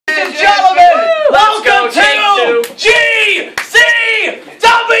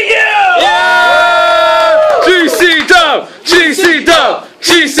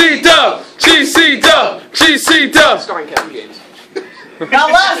Now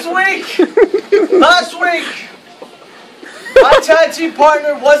last week, my tag team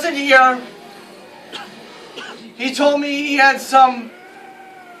partner wasn't here. He told me he had some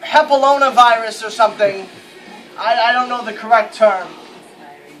Hepalona virus or something. I don't know the correct term.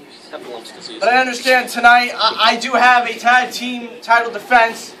 But I understand tonight I do have a tag team title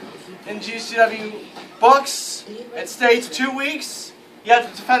defense in GCW books. It states 2 weeks. You have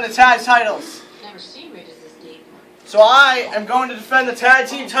to defend the tag titles. So I am going to defend the tag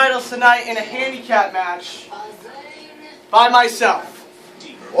team titles tonight in a handicap match by myself.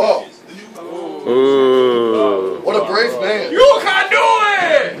 Whoa. Ooh. What a brave man. You can do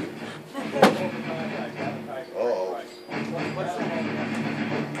it!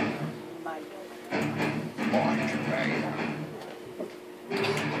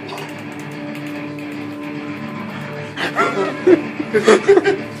 Uh-oh.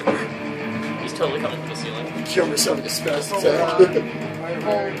 He's totally coming from the ceiling. Camera's having a spastic attack.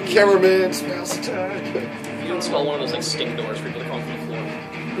 Cameraman spastic attack. You don't smell one of those like stink doors for people to come from the floor.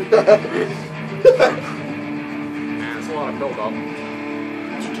 Man, it's a lot of build up.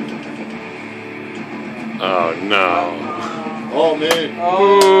 Oh no. Oh man.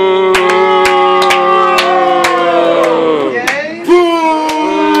 Oh. Yay. Boo!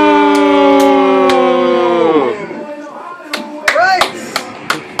 Right.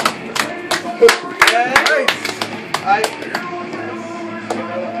 Yay.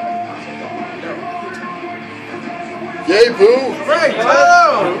 Yay, boo! Right.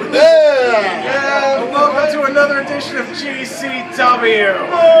 Hello. Yeah! And welcome to another edition of GCW. It's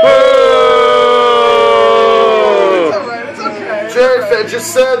alright. It's okay. J-Fed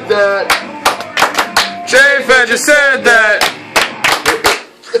just said that. J-Fed just said that.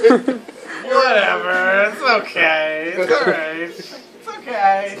 Whatever. It's okay. It's alright. It's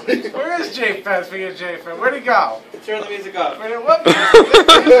okay. Where is J-Fed? Speaking of J-Fed, where'd he go? Turn the music up. What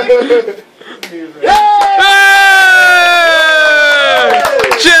music?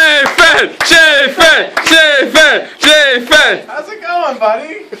 J-Fed! J-Fed! J-Fed! J-Fed! How's it going,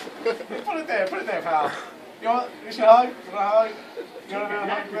 buddy? Put it there, pal. You should hug? You want a hug? You want a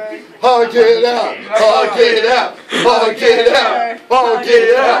hug thing? Hug it out! Hug it out! Hug it out! Hug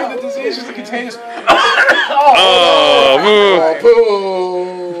it out! The disease is contagious. Oh, boo!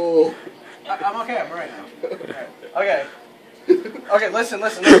 Boo! I'm okay, I'm right now. Okay. Okay, listen.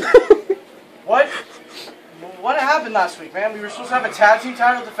 What happened last week, man? We were supposed to have a tag team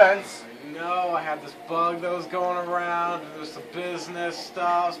title defense. No, I had this bug that was going around, and there's some business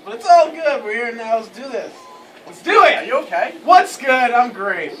stuff, but it's all good. We're here now. Let's do this. Let's do it. Are you okay? What's good? I'm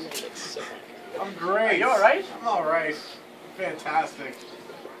great. I'm great. Are you alright? I'm alright. Fantastic.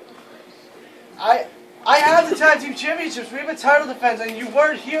 I have the tag team championships. We have a title defense, and you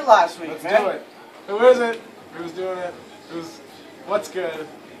weren't here last week, Let's man. do it. Who is it? Who's doing it? What's good?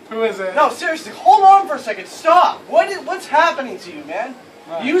 Who is it? No, seriously, hold on for a second. Stop. What's happening to you, man?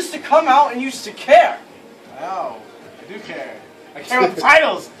 Right. You used to come out and used to care. No, I do care. I care about the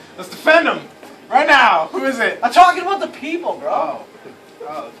titles. Let's defend them right now. Who is it? I'm talking about the people, bro.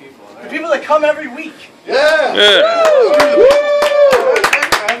 Oh, the people. The people that come every week. Yeah!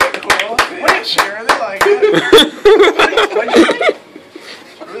 Cool. They cheer. They like it.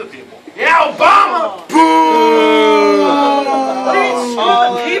 Screw the people. Yeah, Obama. Boo! What do you mean,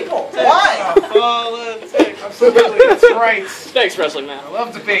 screw the people? Why? Politics. Absolutely, that's right. Thanks, wrestling man. I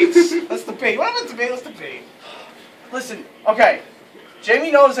love debates. Let's debate. What about debate? Let's debate. Listen, okay.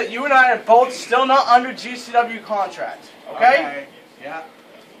 Jamie knows that you and I are both still not under GCW contract. Okay? Yeah.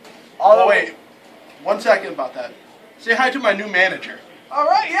 Although, Oh, wait. 1 second about that. Say hi to my new manager. All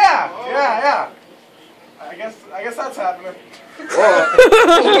right. Yeah. Yeah. I guess that's happening. Okay.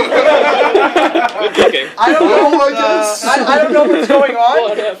 I don't know. Oh my goodness. I don't know what's going on.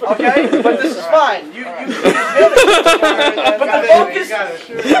 Whatever. Okay, but this is fine. You But the focus.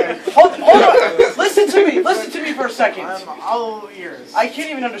 Hold on. Listen to me for a second. I'm all ears. I can't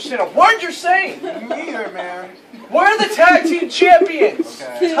even understand a word you're saying. Me neither, man. We're the tag team champions.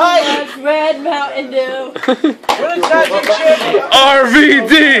 Okay. Too Hi. much Red Mountain Dew. We're the tag team champions.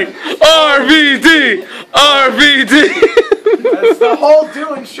 RVD! RVD! RVD! That's the whole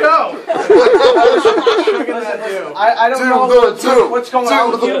doing show. Listen, I don't know what's going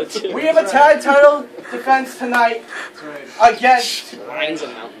on with you. We have a tag title defense tonight against Lions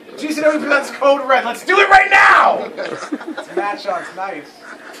and Mountain Dew. GCW presents Code Red. Let's do it right now. It's match on. It's nice.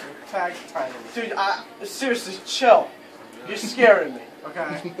 Tag titles. dude. Seriously, chill. You're scaring me.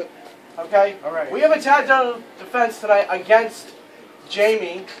 Okay. Okay? All right. We have a tag title defense tonight against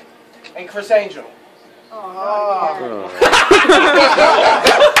Jamie and Chris Angel. Oh.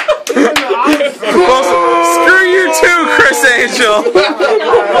 Well, screw you too, Chris Angel.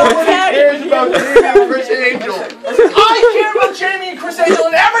 cares about Jamie and Chris Angel? I care about Jamie and Chris Angel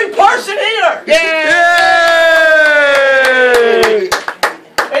and every person here! Yay!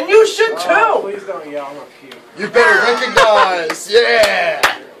 And you should too! Please don't yell, I'm a puke. You better recognize, yeah.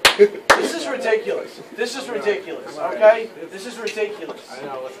 This is ridiculous. This is ridiculous, okay? This is ridiculous. I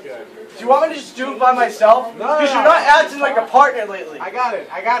know, what's good. Do you want me to just do it by myself? No, Because you're not acting like a partner lately. I got it.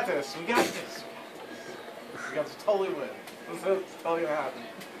 I got this. We got this. We got to totally win. It's totally gonna happen.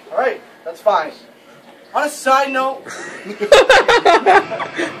 Alright, that's fine. On a side note,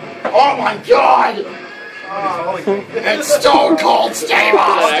 Oh my God! It's Stone Cold Steve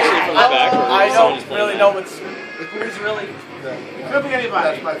Austin! I don't really know who's really... Could be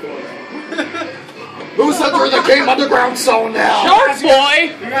anybody. That's my fault. Who's entering the Game Underground Zone now? Shark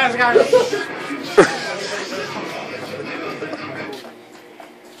boy! You guys got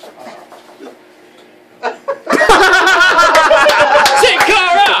Sin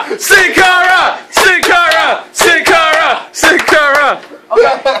Cara! Sin Cara! Sin Cara! Sin Cara! Sin Cara!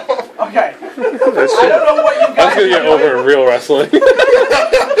 Okay. I don't know what you I'm guys gonna are get doing. over in real wrestling.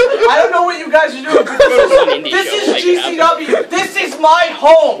 I don't know what you guys are doing, but this is GCW. This is my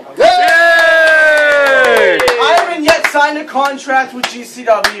home. Yay! I haven't yet signed a contract with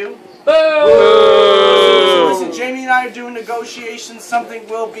GCW. Boo! Listen, Jamie and I are doing negotiations. Something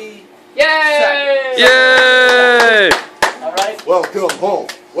will be Yay! Yay! alright? Welcome home.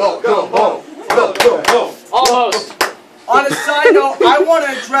 Welcome home. Welcome home. Almost. On a side note, I want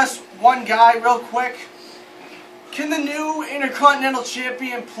to address one guy real quick. Can the new Intercontinental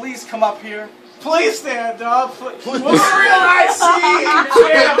Champion please come up here? Please stand up. Please. We'll real IC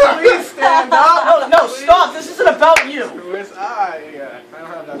champ. Please stand up. No, stop. This isn't about you. Where's I don't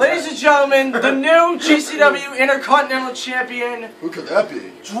have that. Ladies and gentlemen, the new GCW Intercontinental Champion, Who could that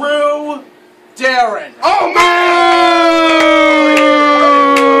be? Drew Darren. Oh man!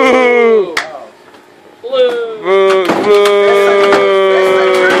 Blue. Boo!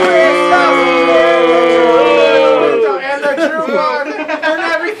 Boo! And the Drew one. And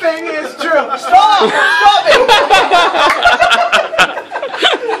everything is true. Stop! Stop it!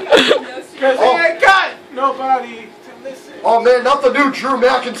 Because he ain't got nobody to listen. Oh man, not the new Drew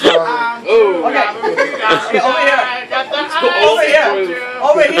McIntyre. Oh. Okay. Okay, over here. Over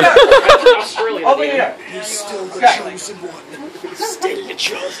Over here. Australia. Over here. He's still the Okay. chosen one. Still the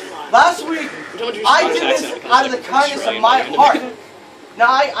chosen one. Last week, I did this out of the kindness of my heart. Now,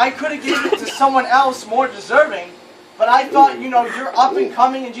 I could have given it to someone else more deserving, but I thought, you know, you're up and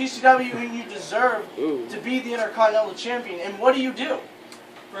coming in GCW and you deserve to be the Intercontinental Champion. And what do?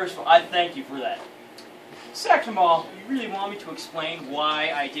 First of all, I thank you for that. Second of all, you really want me to explain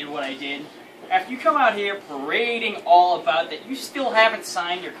why I did what I did? After you come out here parading all about that you still haven't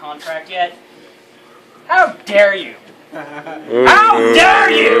signed your contract yet? How dare you? How dare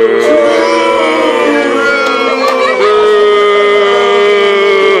you?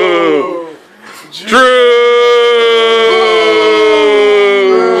 Drew!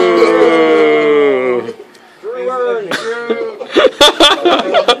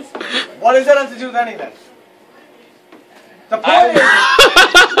 What does that have to do with anything? The point is,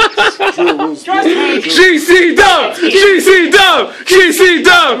 GCW! GCW!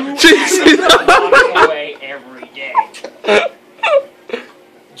 GCW! GCW! Walking away every day.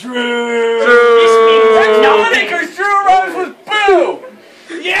 Drew. No, because Drew Rose was boo!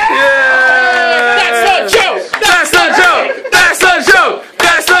 Yeah! That's not a joke! That's not a joke! That's not a joke!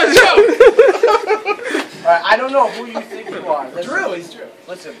 That's not a joke! Alright, I don't know who you think you are. Drew, he's Drew.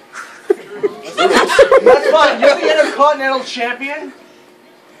 Listen. That's fine. You're the Intercontinental Champion.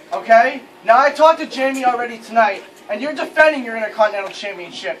 Okay? Now, I talked to Jamie already tonight, and you're defending your Intercontinental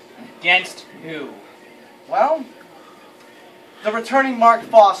Championship. Against who? Well, the returning Mark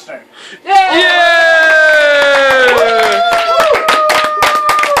Foster.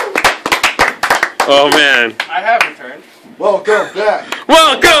 Oh man. I have returned. Welcome back.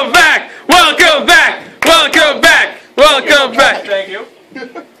 Welcome back! Welcome back! Welcome back! Welcome back! Thank you.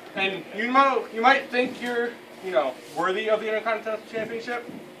 And you might think you're, worthy of the Intercontinental Championship,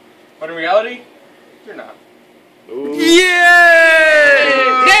 but in reality, you're not. Yay!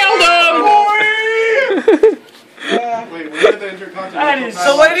 Nailed him! Wait, we had the Intercontinental.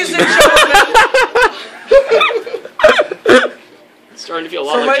 So, ladies and gentlemen, It's starting to feel a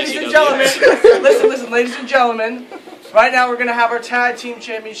lot so like ladies and GCW. gentlemen, listen, ladies and gentlemen, right now we're going to have our tag team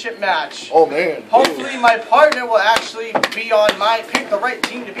championship match. Oh man. Hopefully my partner will actually be on pick the right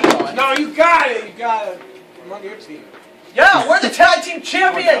team to be on. No, you got it. You got it. I'm on your team. Yeah, we're the tag team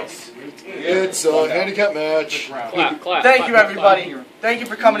champions. It's a handicap match. Clap, clap. Thank clap, you, clap, everybody. clap. Thank you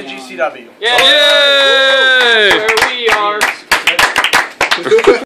for coming to GCW. Yeah.